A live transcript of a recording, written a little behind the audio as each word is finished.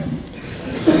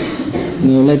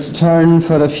Now let's turn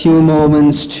for a few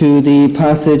moments to the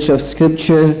passage of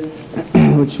Scripture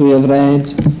which we have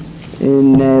read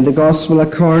in the Gospel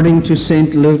according to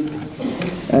St. Luke,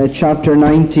 chapter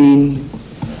 19,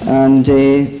 and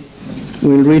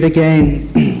we'll read again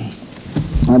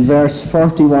at verse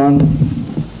 41.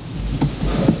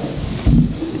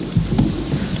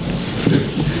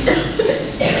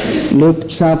 Luke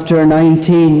chapter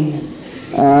 19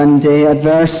 and at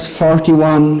verse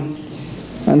 41.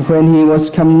 And when he was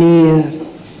come near,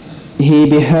 he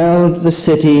beheld the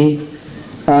city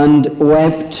and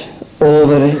wept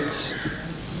over it.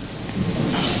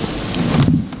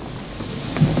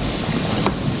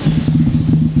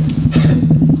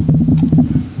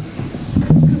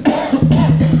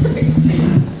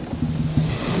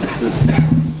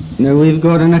 Now we've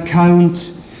got an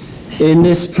account in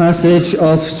this passage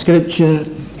of Scripture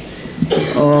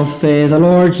of the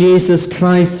Lord Jesus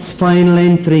Christ's final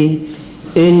entry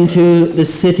into the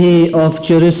city of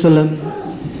Jerusalem.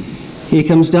 He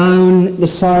comes down the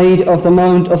side of the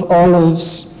Mount of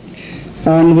Olives,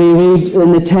 and we read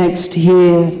in the text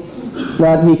here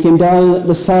that he came down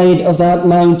the side of that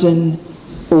mountain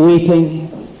weeping,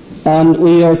 and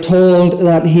we are told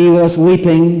that he was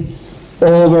weeping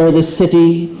over the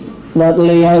city that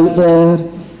lay out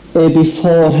there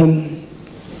before him.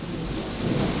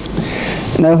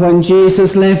 Now when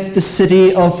Jesus left the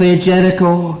city of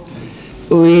Jericho,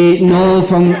 we know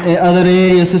from other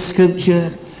areas of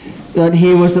Scripture that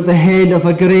he was at the head of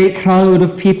a great crowd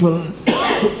of people,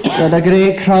 that a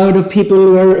great crowd of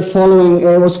people was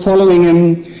following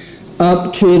him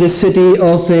up to the city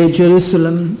of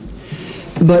Jerusalem.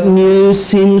 But news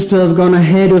seems to have gone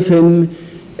ahead of him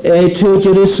to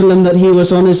Jerusalem that he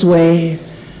was on his way,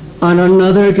 and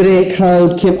another great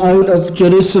crowd came out of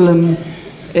Jerusalem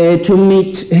to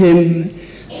meet him,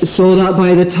 so that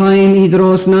by the time he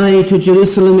draws nigh to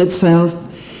Jerusalem itself,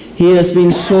 he has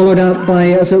been swallowed up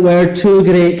by, as it were, two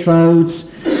great crowds,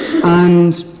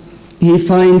 and he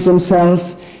finds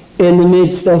himself in the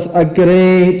midst of a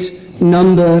great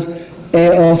number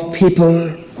of people.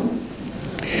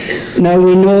 Now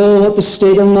we know what the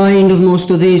state of mind of most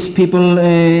of these people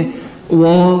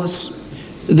was.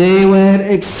 They were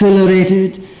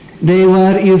exhilarated, they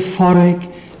were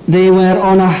euphoric, they were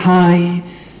on a high.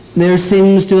 There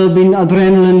seems to have been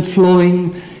adrenaline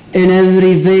flowing in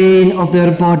every vein of their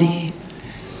body.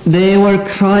 They were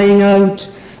crying out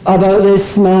about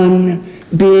this man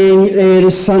being the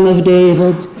Son of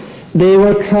David. They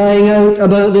were crying out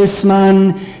about this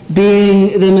man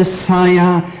being the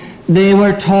Messiah. They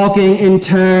were talking in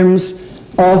terms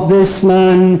of this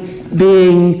man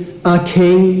being a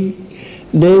king.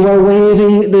 They were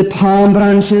waving the palm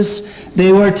branches.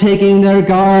 They were taking their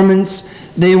garments.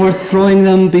 They were throwing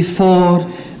them before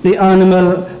the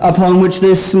animal upon which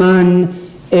this man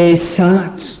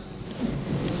sat.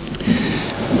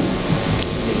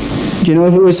 Do you know,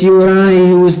 if it was you or I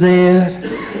who was there,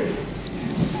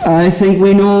 I think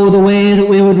we know the way that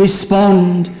we would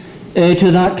respond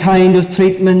to that kind of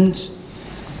treatment.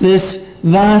 This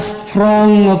vast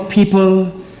throng of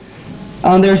people,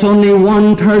 and there's only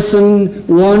one person,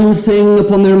 one thing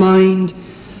upon their mind.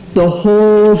 The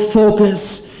whole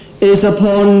focus is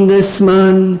upon this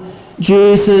man,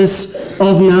 Jesus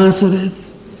of Nazareth.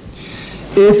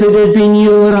 If it had been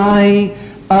you or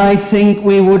I think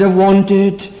we would have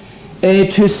wanted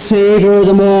to savor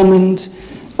the moment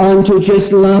and to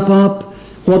just lap up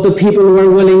what the people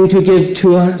were willing to give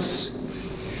to us.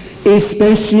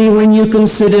 Especially when you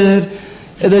consider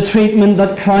the treatment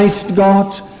that Christ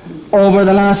got over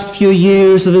the last few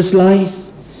years of his life.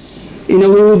 You know,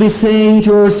 we will be saying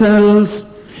to ourselves,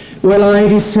 well, I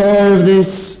deserve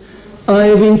this.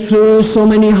 I've been through so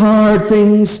many hard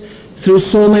things, through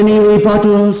so many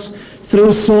rebuttals,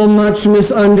 through so much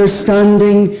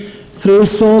misunderstanding, through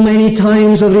so many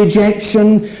times of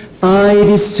rejection. I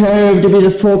deserve to be the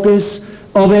focus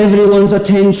of everyone's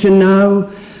attention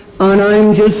now, and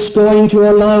I'm just going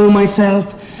to allow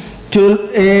myself to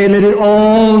let it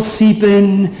all seep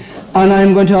in, and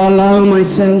I'm going to allow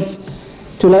myself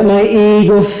to let my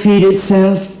ego feed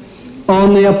itself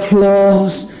on the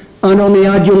applause and on the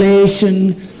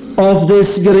adulation of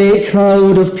this great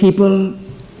crowd of people.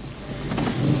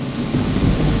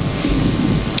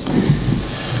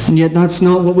 And yet that's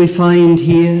not what we find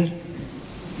here.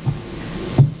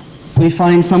 We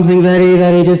find something very,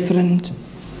 very different.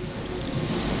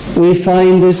 We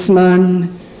find this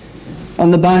man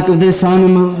on the back of this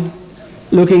animal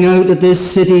looking out at this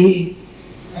city,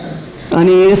 and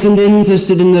he isn't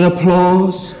interested in their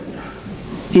applause.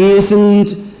 He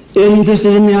isn't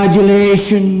interested in the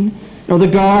adulation. nor the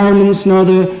garments, nor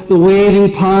the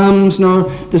waving palms, nor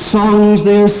the songs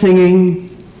they're singing.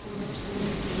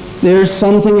 There's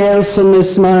something else in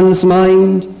this man's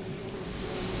mind,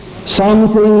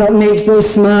 something that makes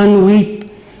this man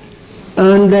weep.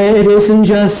 And it isn't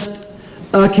just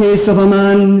a case of a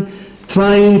man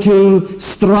trying to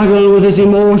struggle with his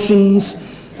emotions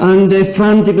and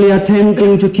frantically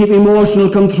attempting to keep emotional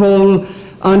control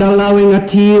and allowing a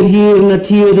tear here and a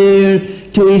tear there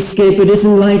to escape. It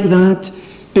isn't like that,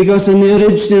 because in the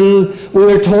original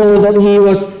we're told that he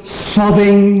was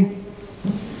sobbing.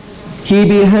 He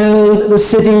beheld the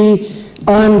city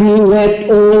and he wept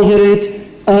over it,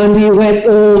 and he wept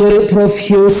over it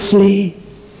profusely.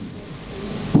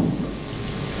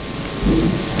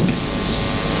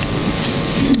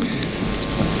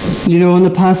 You know, in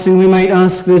the passing we might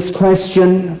ask this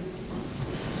question.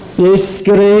 This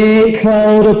great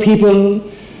crowd of people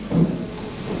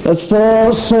that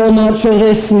thought so much of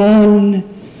this man,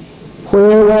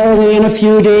 where were they in a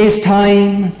few days'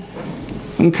 time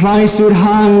when Christ would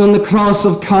hang on the cross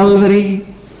of Calvary?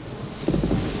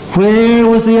 Where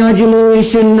was the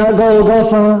adulation at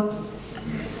Golgotha?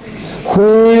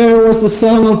 Where was the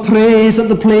song of praise at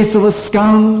the place of a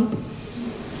skull?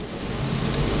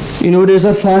 You know, it is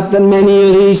a fact that many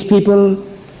of these people,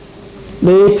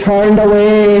 they turned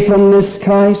away from this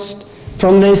Christ,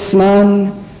 from this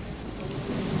man.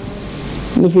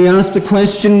 And if we ask the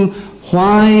question,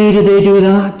 why did they do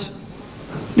that?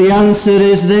 The answer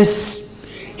is this: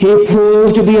 he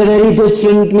proved to be a very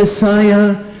different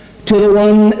Messiah to the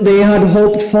one they had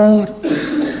hoped for.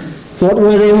 What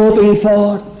were they hoping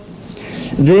for?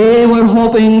 They were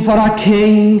hoping for a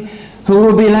king who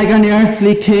would be like an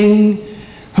earthly king,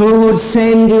 who would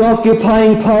send the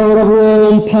occupying power of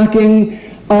Rome packing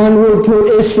and would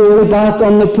put Israel back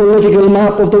on the political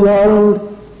map of the world.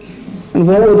 And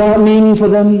what would that mean for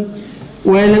them?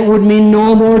 Well, it would mean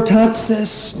no more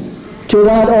taxes to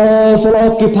that awful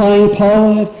occupying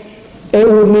power. It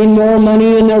would mean more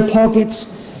money in their pockets.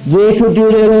 They could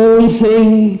do their own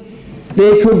thing.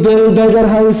 They could build better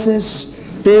houses.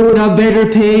 They would have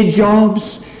better paid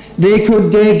jobs. They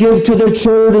could give to their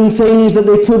children things that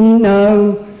they couldn't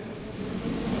now.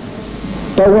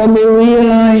 But when they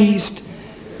realized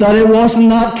that it wasn't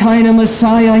that kind of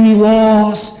Messiah he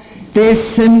was, they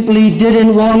simply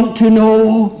didn't want to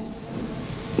know.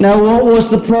 Now, what was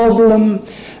the problem?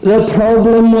 The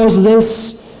problem was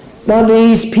this, that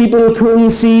these people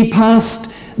couldn't see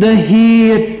past the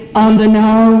here and the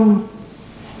now.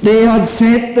 They had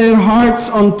set their hearts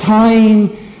on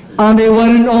time, and they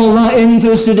weren't all that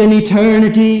interested in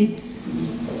eternity.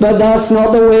 But that's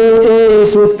not the way it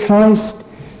is with Christ,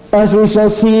 as we shall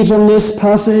see from this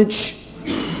passage.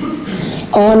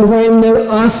 And when their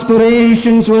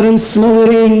aspirations were in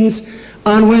smithereens,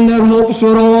 and when their hopes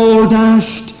were all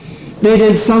dashed, they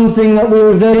did something that we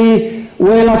were very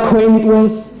well acquainted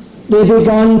with. They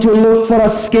began to look for a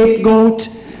scapegoat,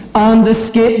 and the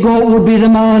scapegoat would be the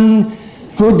man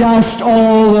who dashed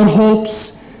all their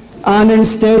hopes. And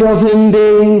instead of him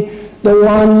being the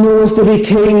one who was to be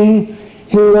king,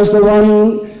 he was the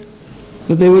one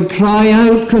that they would cry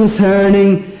out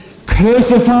concerning,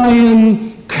 "Crucify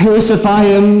him, crucify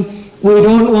him, we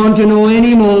don't want to know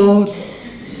any more."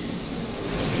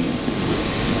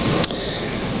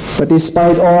 But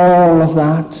despite all of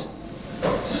that,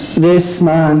 this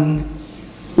man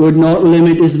would not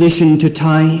limit his vision to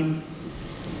time.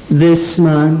 This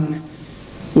man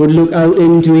would look out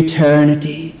into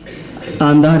eternity.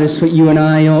 And that is what you and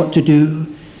I ought to do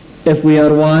if we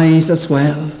are wise as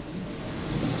well.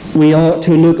 We ought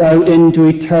to look out into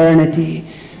eternity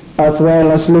as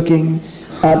well as looking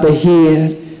at the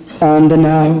here and the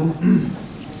now.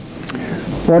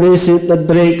 What is it that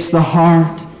breaks the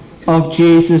heart of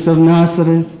Jesus of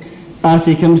Nazareth as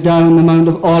he comes down the Mount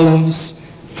of Olives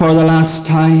for the last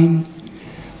time?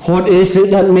 What is it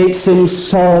that makes him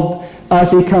sob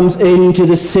as he comes into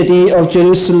the city of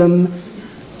Jerusalem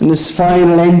in his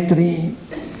final entry?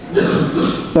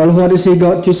 Well, what has he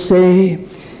got to say?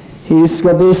 He's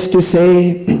got this to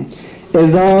say: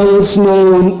 "If thou hadst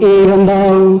known, even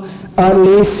thou, at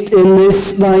least in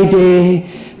this thy day,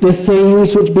 the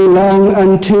things which belong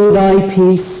unto thy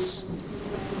peace."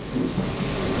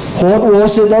 What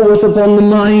was it that was upon the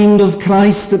mind of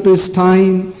Christ at this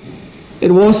time?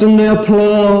 It wasn't the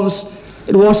applause,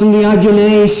 it wasn't the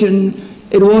adulation,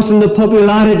 it wasn't the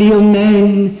popularity of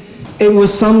men. It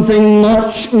was something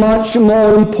much, much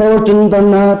more important than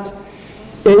that.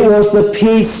 It was the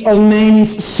peace of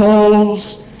men's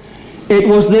souls. It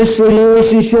was this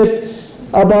relationship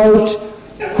about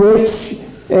which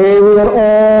we are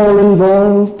all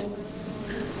involved.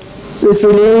 this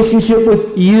relationship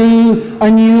with you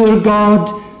and your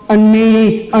God, and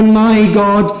me and my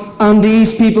God, and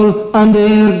these people and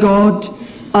their God.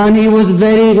 And he was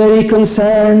very, very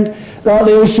concerned that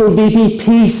there should be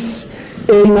peace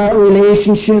in that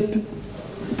relationship.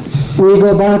 We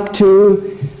go back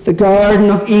to the Garden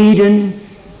of Eden,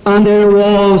 and there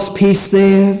was peace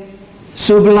there,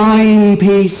 sublime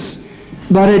peace,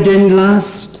 but it didn't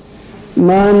last.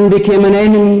 Man became an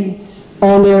enemy,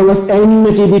 and there was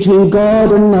enmity between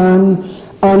God and man,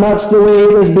 and that's the way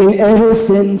it has been ever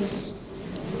since.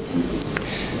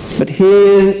 But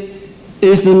here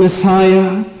is the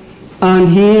Messiah, and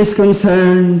he is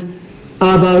concerned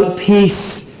about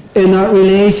peace in that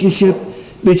relationship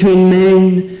between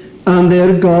men and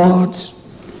their God.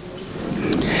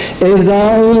 If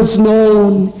thou hadst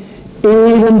known,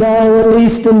 even thou at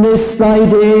least in this thy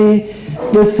day,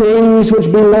 the things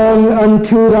which belong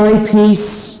unto thy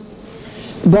peace,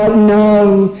 but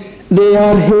now they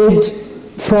are hid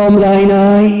from thine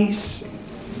eyes.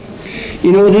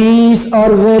 You know, these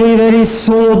are very, very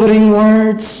sobering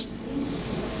words.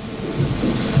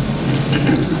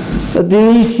 That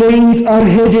these things are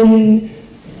hidden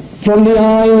from the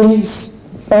eyes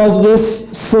of this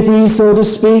city, so to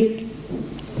speak.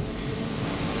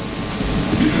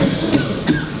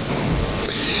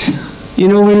 You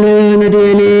know, we live in a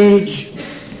day and age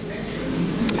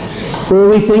where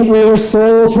we think we are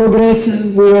so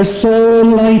progressive, we are so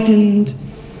enlightened,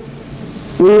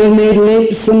 we have made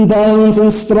leaps and bounds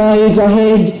and strides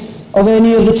ahead of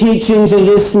any of the teachings of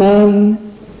this man.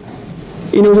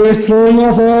 You know, we're throwing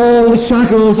off all the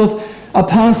shackles of a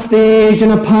past age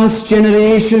and a past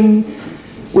generation.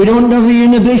 We don't have the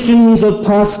inhibitions of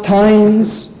past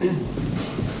times.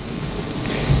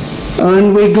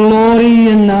 And we glory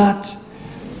in that.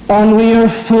 And we are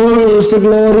fools to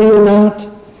glory in that.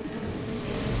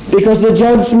 Because the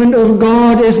judgment of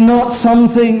God is not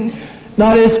something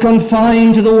that is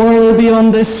confined to the world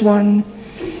beyond this one.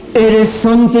 It is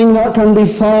something that can be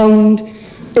found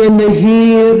in the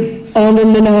here and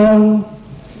in the now.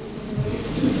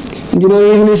 And you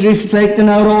know, even as reflecting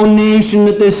our own nation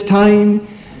at this time,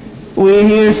 we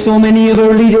hear so many of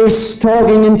our leaders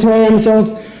talking in terms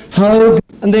of how,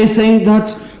 and they think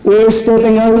that we're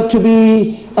stepping out to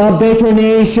be a better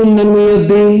nation than we have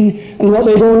been. And what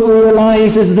they don't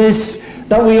realize is this,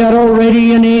 that we are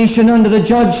already a nation under the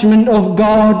judgment of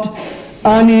God,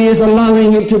 and he is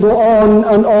allowing it to go on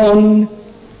and on.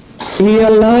 He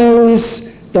allows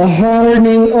the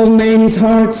hardening of men's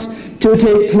hearts to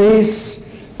take place,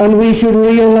 and we should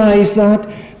realize that,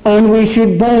 and we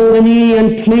should bow the knee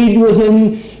and plead with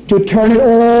him to turn it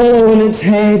all on its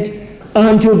head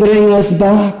and to bring us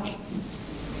back.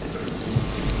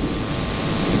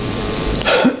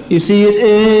 You see, it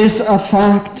is a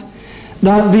fact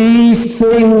that these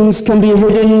things can be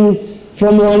hidden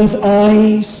from one's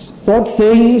eyes. What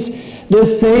things? The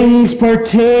things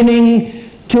pertaining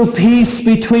to peace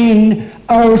between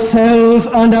ourselves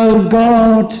and our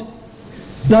God.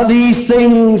 That these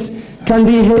things can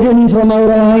be hidden from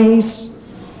our eyes.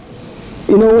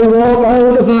 You know, we walk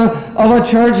out of a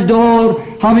church door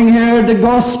having heard the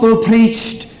gospel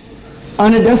preached,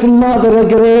 and it doesn't matter a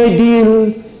great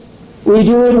deal. We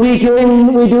do it week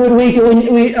in, we do it week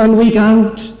in and week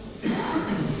out.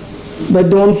 But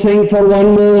don't think for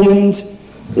one moment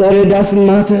that it doesn't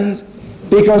matter,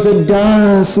 because it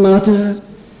does matter.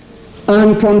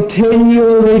 And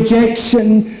continual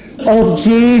rejection of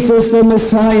Jesus the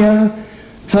Messiah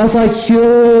has a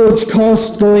huge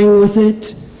cost going with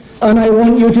it. And I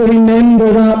want you to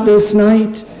remember that this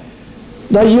night,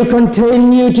 that you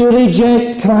continue to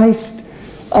reject Christ,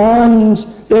 and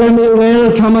there may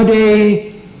well come a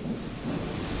day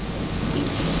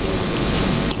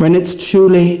when it's too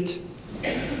late,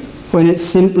 when it's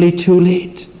simply too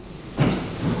late.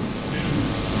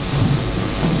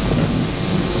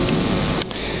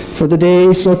 For the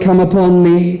day shall come upon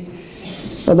thee,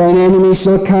 that thine enemies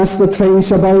shall cast a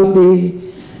trench about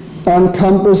thee, and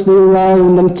compass thee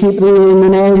round, and keep thee in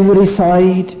on every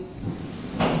side.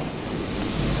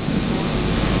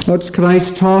 What's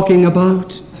Christ talking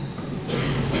about?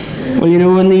 Well, you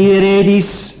know, in the year AD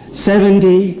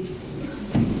 70,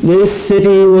 this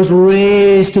city was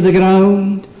razed to the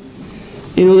ground.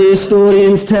 You know, the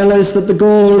historians tell us that the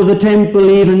gold of the temple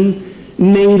even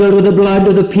mingled with the blood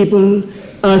of the people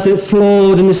as it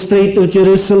flowed in the street of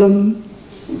Jerusalem.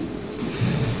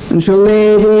 And shall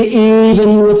lay thee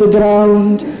even with the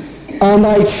ground, and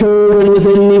thy children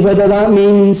within thee, whether that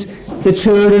means the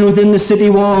children within the city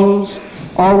walls,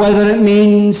 or whether it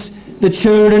means the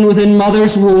children within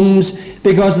mothers' wombs,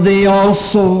 because they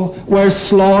also were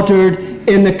slaughtered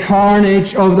in the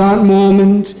carnage of that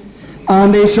moment.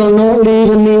 and they shall not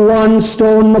leave in me one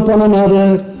stone upon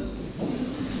another.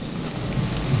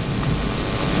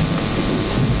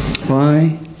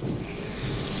 Why?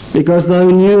 Because thou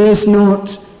knewest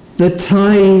not the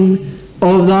time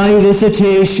of thy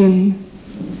visitation.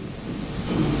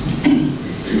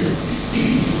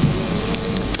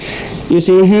 You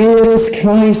see, here is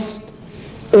Christ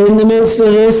in the midst of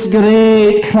this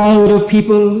great crowd of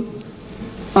people,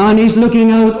 and he's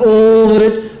looking out over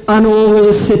it and over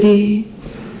the city,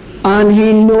 and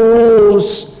he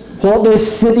knows what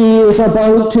this city is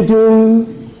about to do.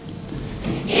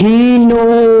 He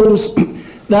knows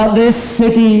that this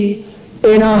city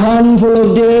in a handful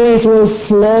of days will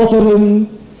slaughter him.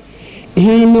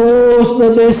 He knows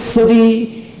that this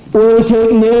city will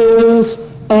take nails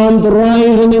and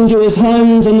drive him into his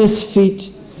hands and his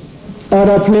feet at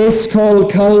a place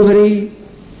called Calvary.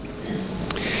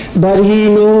 But he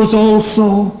knows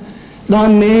also that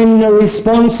men are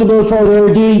responsible for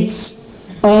their deeds,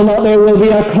 and that there will be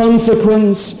a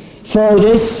consequence for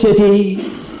this city.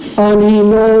 And he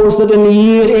knows that in the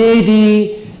year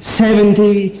AD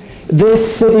 70,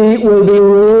 this city will be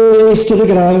razed to the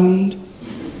ground.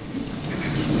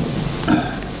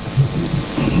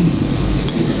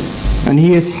 And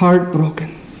he is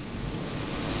heartbroken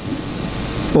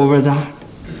over that.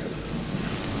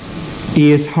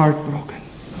 He is heartbroken.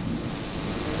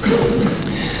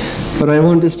 But I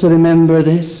want us to remember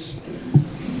this,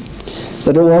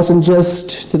 that it wasn't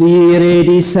just to the year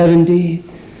AD 70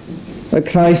 that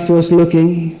Christ was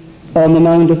looking on the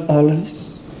Mount of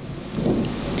Olives.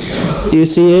 You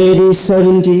see, AD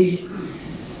 70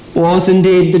 was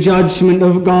indeed the judgment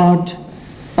of God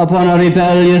upon a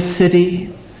rebellious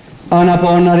city and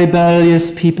upon a rebellious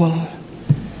people.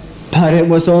 But it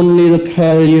was only the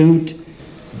prelude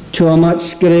to a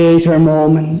much greater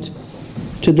moment,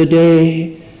 to the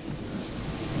day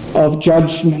of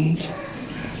judgment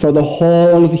for the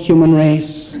whole of the human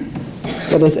race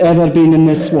that has ever been in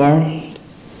this world.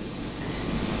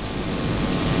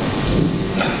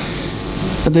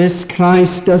 But this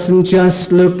Christ doesn't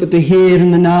just look at the here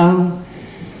and the now,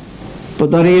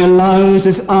 but that he allows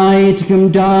his eye to come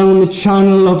down the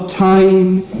channel of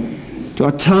time to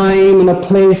a time and a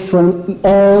place where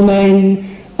all men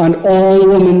and all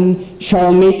women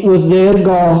shall meet with their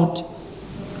God.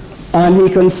 And he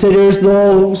considers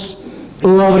those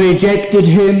who have rejected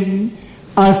him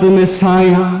as the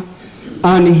Messiah,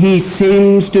 and he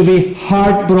seems to be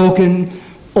heartbroken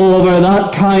over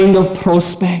that kind of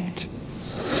prospect.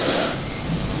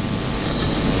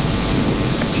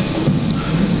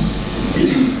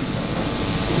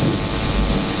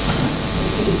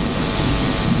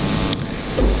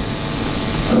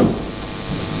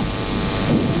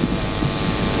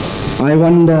 I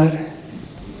wonder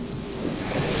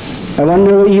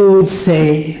what you would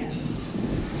say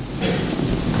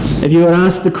if you were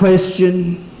asked the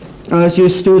question as you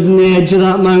stood on the edge of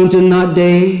that mountain that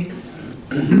day,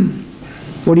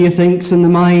 what do you think's in the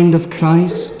mind of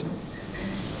Christ?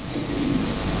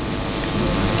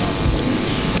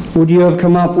 Would you have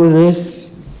come up with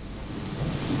this?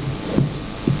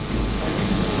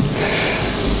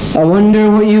 I wonder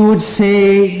what you would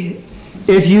say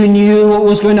if you knew what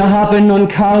was going to happen on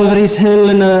Calvary's Hill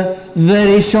in a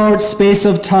very short space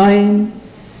of time.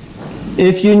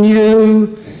 If you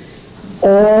knew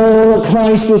all that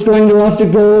Christ was going to have to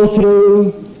go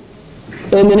through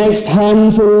in the next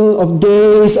handful of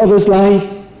days of his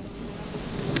life,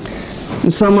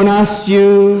 and someone asked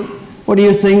you, what do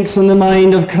you think's in the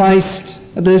mind of Christ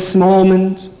at this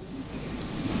moment?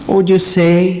 What would you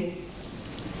say?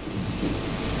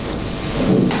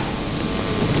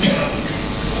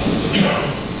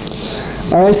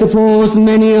 I suppose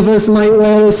many of us might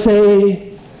well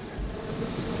say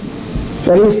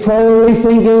that he's probably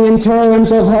thinking in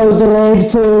terms of how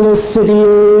dreadful this city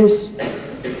is,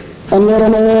 and what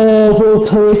an awful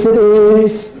place it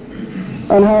is,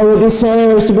 and how it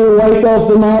deserves to be wiped off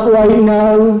the map right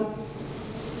now,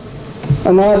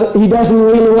 and that he doesn't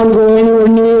really want to go anywhere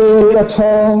near it at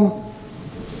all,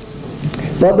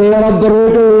 that they are a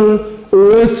brutal,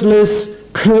 ruthless,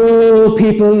 cruel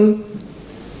people.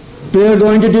 They're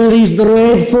going to do these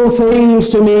dreadful things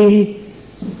to me,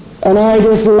 and I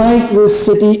dislike this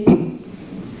city.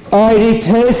 I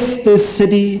detest this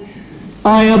city.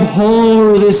 I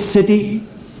abhor this city.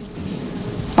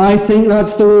 I think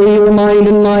that's the way your mind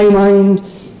and my mind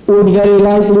would very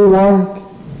likely work.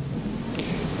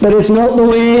 But it's not the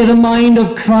way the mind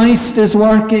of Christ is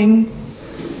working.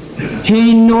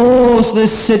 He knows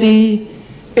this city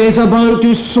is about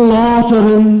to slaughter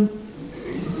him.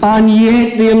 And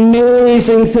yet the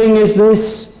amazing thing is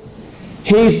this: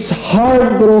 he's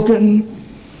heartbroken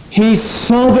He's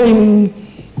sobbing.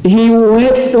 He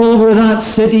wept over that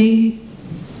city.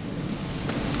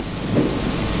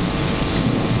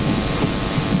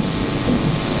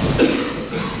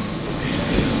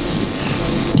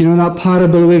 You know that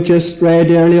parable we've just read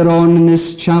earlier on in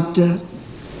this chapter?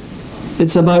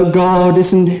 It's about God,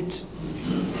 isn't it?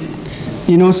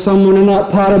 You know, someone in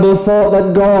that parable thought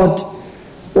that God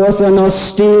was an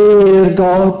austere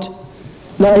God,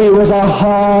 that he was a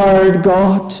hard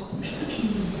God.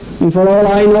 And for all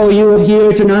I know, you are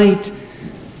here tonight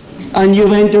and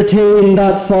you've entertained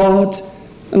that thought.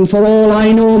 And for all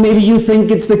I know, maybe you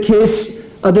think it's the case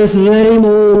at this very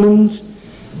moment,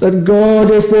 that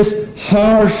God is this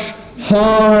harsh,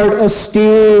 hard,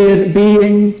 austere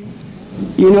being.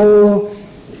 You know,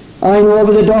 I know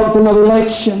of the doctrine of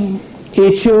election.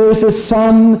 He chooses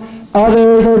some,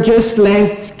 others are just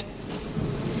left.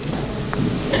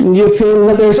 And you feel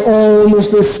that there's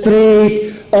almost a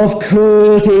streak of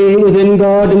cruelty within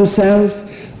God himself.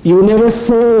 You never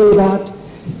say that.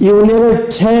 You never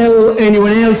tell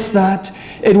anyone else that.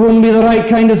 It wouldn't be the right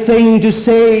kind of thing to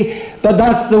say, but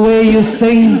that's the way you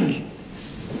think.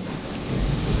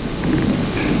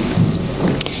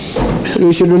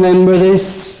 We should remember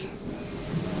this,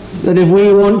 that if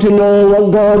we want to know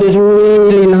what God is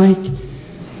really like,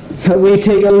 that we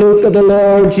take a look at the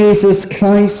Lord Jesus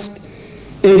Christ.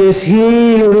 It is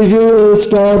he who reveals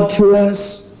God to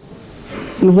us.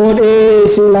 And what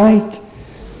is he like?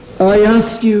 I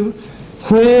ask you,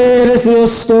 where is the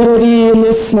austerity in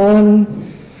this man?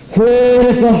 Where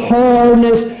is the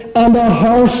hardness and the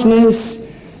harshness?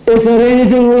 Is there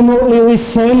anything remotely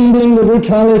resembling the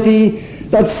brutality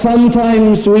that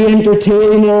sometimes we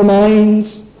entertain in our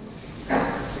minds?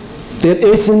 It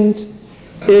isn't.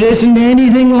 It isn't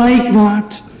anything like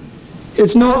that.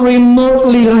 It's not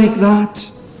remotely like that.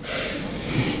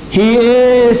 He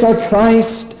is a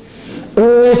Christ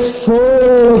who is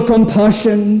full of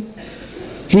compassion.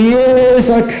 He is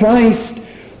a Christ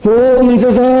who opens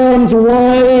his arms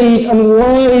wide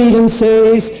and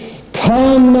says,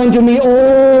 "Come unto me,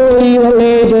 all ye that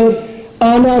labor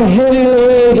and are heavy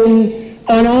laden,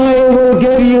 and I will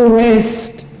give you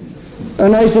rest."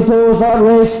 And I suppose that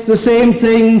rest, the same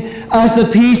thing as the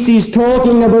peace he's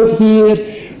talking about here.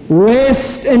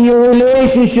 Rest in your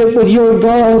relationship with your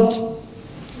God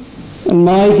and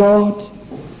my God.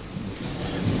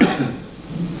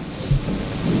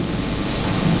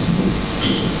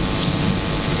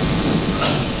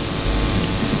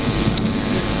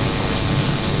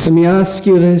 Let me ask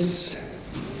you this.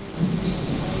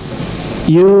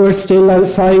 You are still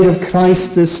outside of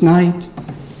Christ this night.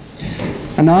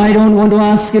 And I don't want to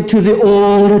ask it to the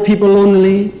older people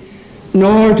only,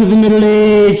 nor to the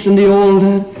middle-aged and the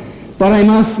older, but I'm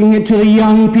asking it to the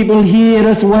young people here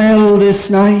as well this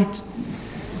night.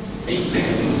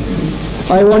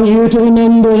 I want you to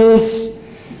remember this,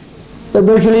 that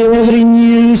virtually every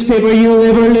newspaper you'll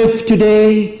ever lift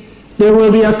today, there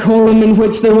will be a column in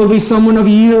which there will be someone of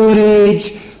your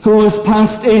age who has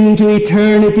passed into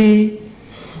eternity.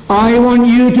 I want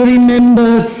you to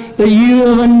remember that you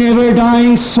have a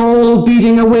never-dying soul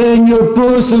beating away in your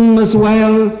bosom as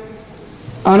well.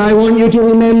 And I want you to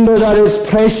remember that it's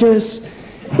precious,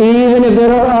 even if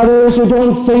there are others who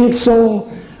don't think so.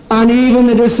 And even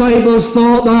the disciples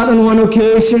thought that on one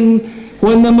occasion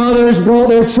when the mothers brought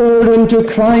their children to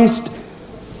Christ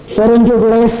for him to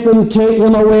bless them, take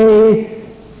them away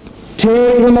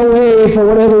for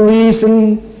whatever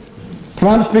reason.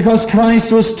 Perhaps because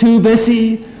Christ was too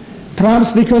busy,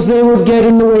 perhaps because they would get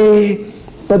in the way.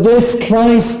 But this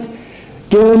Christ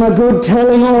gave them a good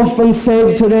telling off and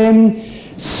said to them,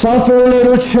 "Suffer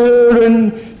little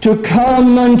children to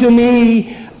come unto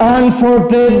me, and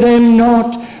forbid them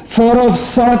not, for of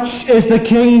such is the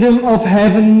kingdom of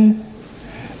heaven."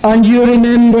 And you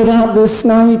remember that this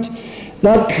night,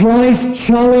 that Christ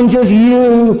challenges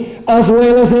you as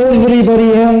well as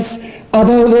everybody else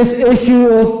about this issue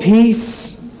of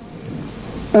peace.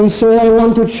 And so I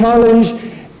want to challenge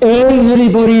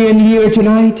everybody in here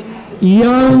tonight,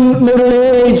 young,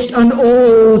 middle-aged, and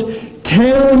old.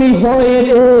 Tell me why it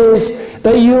is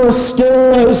that you are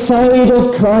still outside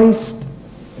of Christ.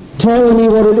 Tell me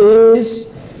what it is.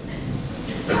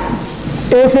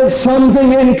 Is it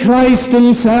something in Christ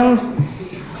himself?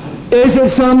 Is it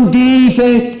some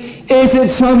defect? Is it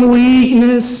some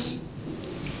weakness?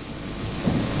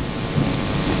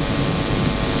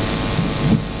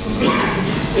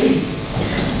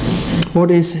 What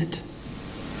is it?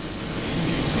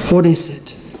 What is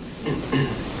it?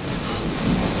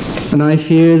 And I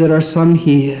fear there are some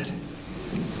here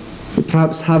who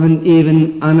perhaps haven't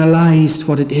even analyzed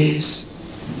what it is.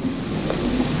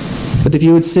 But if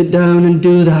you would sit down and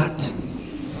do that,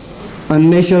 and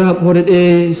measure up what it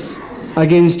is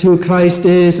against who Christ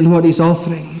is and what he's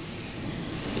offering,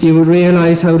 you would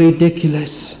realize how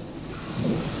ridiculous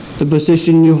the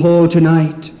position you hold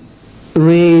tonight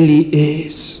really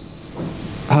is.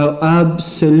 How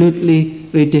absolutely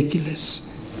ridiculous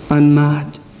and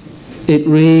mad it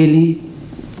really,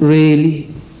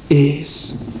 really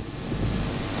is.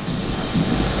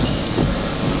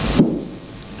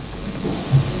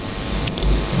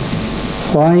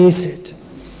 Why is it?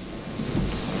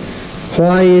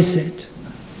 Why is it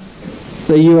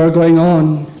that you are going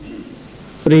on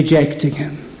rejecting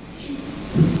him?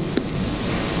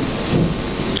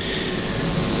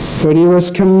 When he was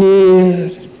come near,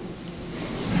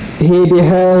 he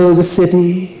beheld the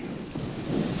city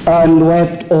and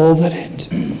wept over it.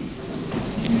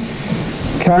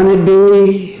 Can it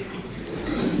be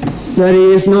that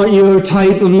he is not your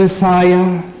type of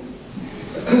Messiah?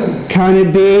 Can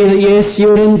it be that, yes,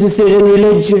 you're interested in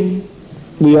religion?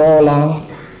 We all are.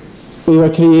 We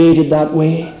were created that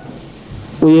way.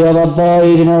 We have a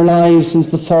void in our lives since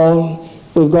the fall.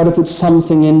 We've got to put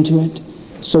something into it.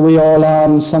 So we all are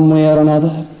in some way or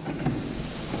another.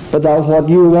 But that what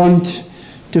you want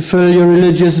to fill your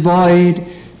religious void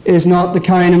is not the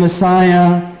kind of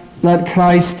Messiah that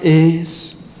Christ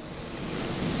is.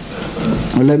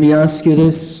 Well, let me ask you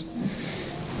this.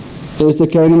 Is the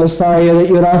kind of Messiah that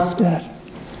you're after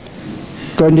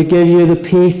going to give you the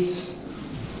peace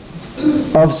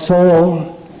of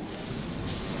soul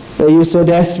that you so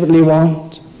desperately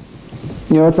want?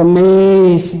 You know, it's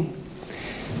amazing.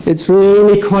 It's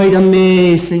really quite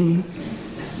amazing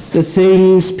the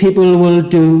things people will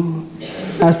do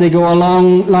as they go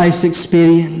along life's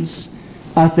experience,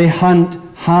 as they hunt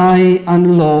high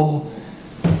and low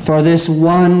for this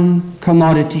one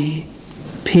commodity,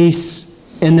 peace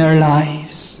in their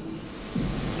lives.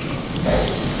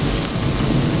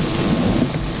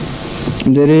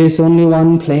 And there is only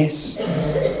one place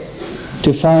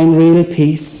to find real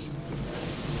peace.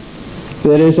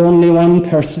 There is only one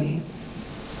person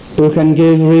who can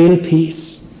give real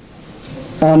peace,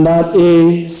 and that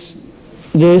is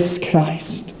this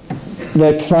Christ,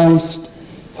 the Christ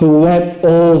who wept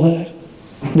over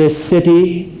the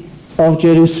city of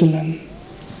Jerusalem.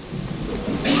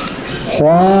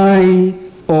 Why,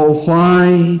 oh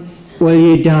why will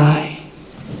ye die?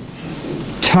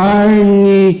 Turn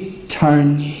ye,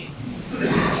 turn ye.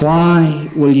 Why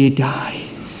will ye die?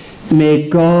 May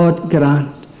God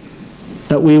grant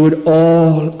that we would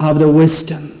all have the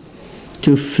wisdom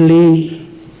to flee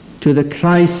to the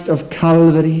Christ of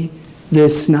Calvary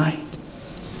this night.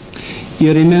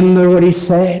 You remember what he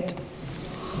said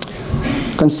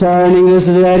concerning this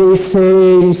very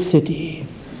same city.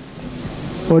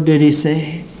 What did he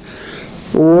say?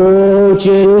 O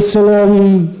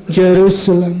Jerusalem,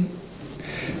 Jerusalem,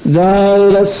 thou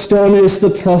that stonest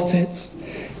the prophets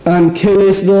and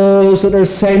killest those that are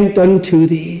sent unto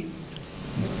thee.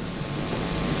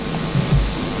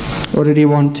 What did he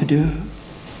want to do?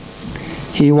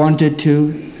 He wanted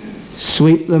to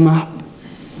sweep them up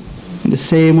in the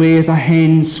same way as a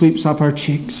hen sweeps up her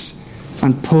chicks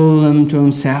and pull them to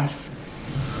himself,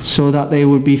 so that they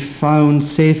would be found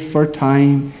safe for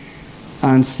time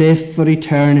and safe for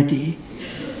eternity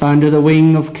under the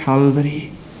wing of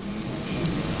Calvary.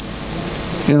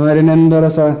 You know, I remember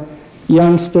as a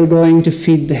youngster going to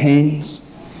feed the hens,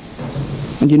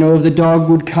 and you know, if the dog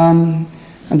would come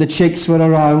and the chicks were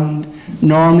around,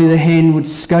 normally the hen would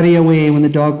scurry away when the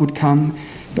dog would come,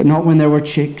 but not when there were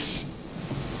chicks.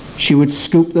 She would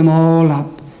scoop them all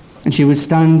up and she would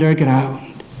stand her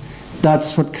ground.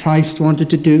 That's what Christ wanted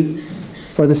to do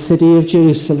for the city of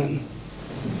Jerusalem.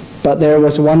 But there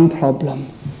was one problem,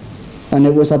 and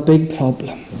it was a big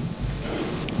problem.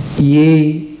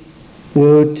 Ye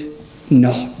would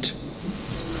not.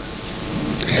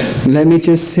 Let me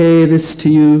just say this to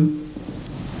you.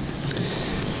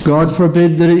 God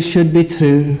forbid that it should be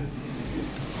true,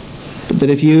 but that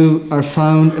if you are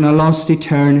found in a lost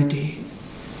eternity,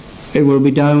 it will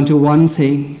be down to one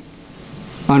thing,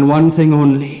 and one thing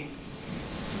only.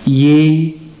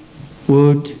 Ye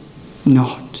would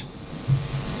not.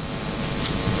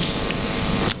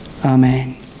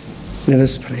 Amen. Let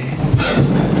us pray.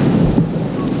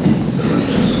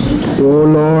 O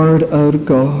Lord our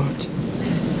God,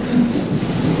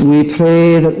 we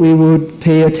pray that we would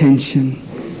pay attention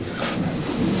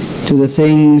to the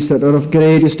things that are of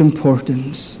greatest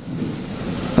importance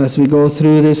as we go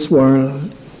through this world.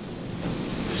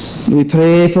 We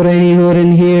pray for any who are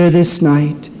in here this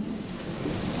night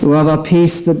who have a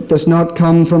peace that does not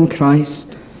come from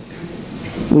Christ.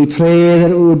 We pray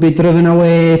that it would be driven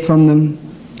away from them,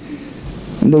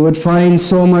 and they would find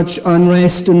so much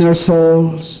unrest in their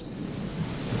souls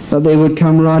that they would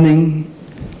come running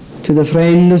to the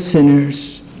friend of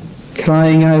sinners,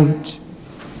 crying out,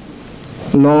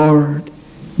 Lord,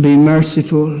 be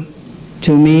merciful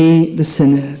to me, the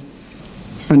sinner.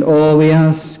 And all we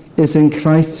ask is in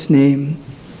Christ's name.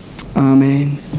 Amen.